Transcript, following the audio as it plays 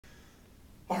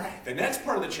the next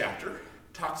part of the chapter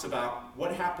talks about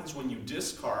what happens when you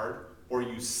discard or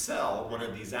you sell one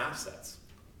of these assets.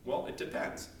 Well, it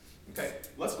depends. Okay,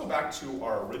 let's go back to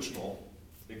our original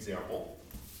example.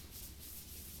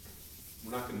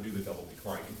 We're not going to do the double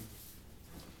declining.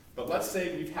 But let's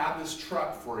say we've had this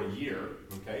truck for a year,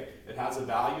 okay? It has a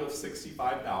value of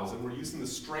 $65,000. We're using the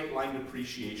straight line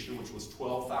depreciation, which was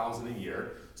 $12,000 a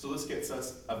year. So this gets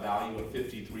us a value of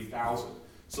 $53,000.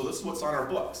 So this is what's on our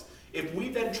books. If we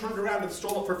then turned around and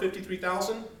sold it for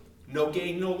 $53,000, no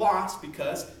gain, no loss,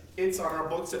 because it's on our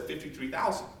books at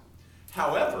 $53,000.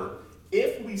 However,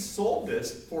 if we sold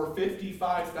this for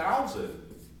 $55,000,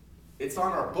 it's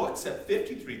on our books at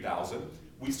 $53,000.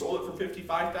 We sold it for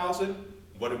 $55,000.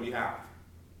 What do we have?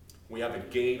 We have a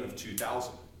gain of $2,000.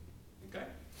 Okay?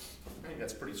 I think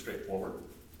that's pretty straightforward.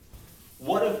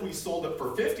 What if we sold it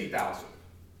for $50,000?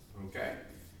 Okay?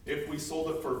 If we sold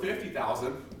it for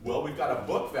 $50,000, well, we've got a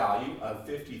book value of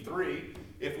 $53,000.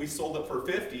 If we sold it for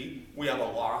 $50,000, we have a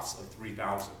loss of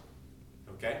 $3,000.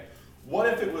 Okay? What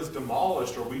if it was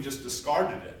demolished or we just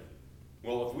discarded it?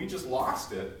 Well, if we just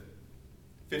lost it,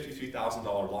 $53,000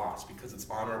 loss because it's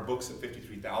on our books at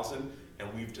 $53,000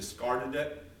 and we've discarded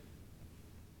it,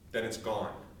 then it's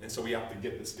gone. And so we have to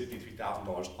get this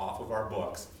 $53,000 off of our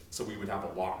books, so we would have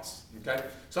a loss. Okay?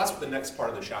 So that's what the next part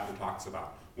of the chapter talks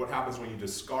about. What happens when you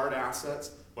discard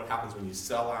assets? What happens when you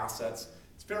sell assets?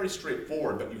 It's very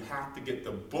straightforward, but you have to get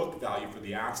the book value for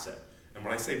the asset. And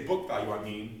when I say book value, I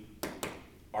mean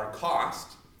our cost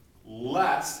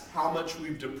less how much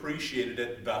we've depreciated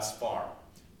it thus far.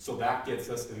 So that gets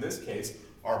us, in this case,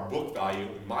 our book value,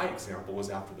 in my example, was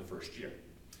after the first year.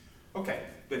 Okay,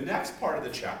 the next part of the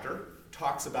chapter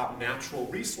talks about natural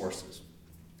resources.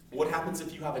 What happens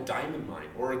if you have a diamond mine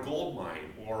or a gold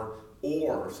mine or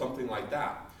ore or something like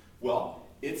that? Well,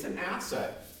 it's an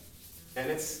asset, and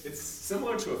it's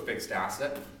similar to a fixed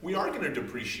asset. We are going to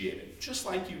depreciate it, just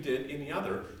like you did any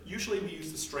other. Usually we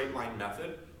use the straight line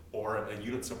method or a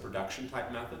units of production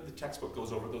type method. The textbook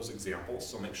goes over those examples,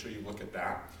 so make sure you look at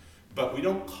that. But we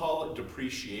don't call it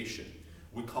depreciation.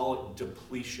 We call it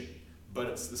depletion, but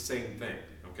it's the same thing,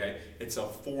 okay? It's a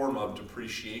form of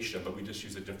depreciation, but we just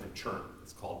use a different term.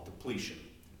 It's called depletion,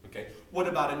 okay? What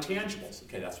about intangibles?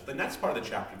 Okay, that's what the next part of the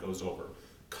chapter goes over.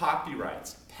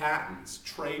 Copyrights, patents,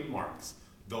 trademarks,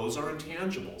 those are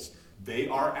intangibles. They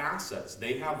are assets.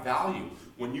 They have value.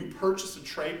 When you purchase a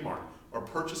trademark or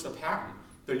purchase a patent,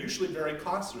 they're usually very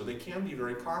costly, or they can be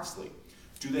very costly.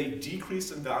 Do they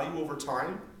decrease in value over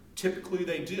time? Typically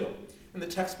they do. And the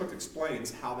textbook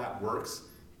explains how that works.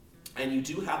 And you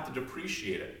do have to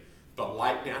depreciate it. But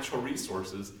like natural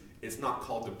resources, it's not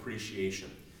called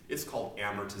depreciation. It's called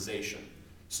amortization.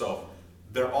 So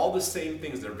they're all the same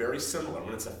things. They're very similar.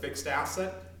 When it's a fixed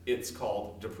asset, it's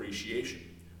called depreciation.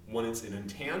 When it's an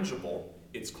intangible,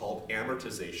 it's called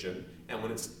amortization. And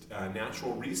when it's a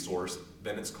natural resource,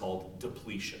 then it's called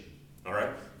depletion. All right?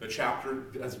 The chapter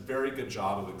does a very good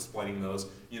job of explaining those.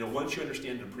 You know, once you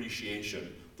understand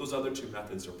depreciation, those other two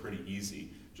methods are pretty easy.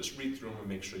 Just read through them and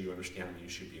make sure you understand them. You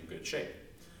should be in good shape.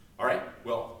 All right?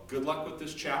 Well, good luck with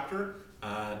this chapter.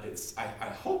 I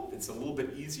hope it's a little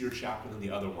bit easier chapter than the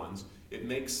other ones. It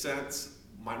makes sense.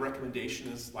 My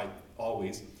recommendation is, like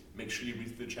always, make sure you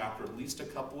read through the chapter at least a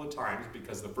couple of times,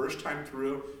 because the first time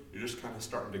through, you're just kind of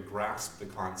starting to grasp the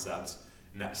concepts.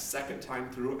 And that second time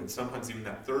through, and sometimes even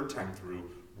that third time through,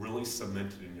 really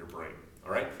cement it in your brain.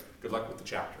 All right? Good luck with the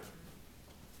chapter.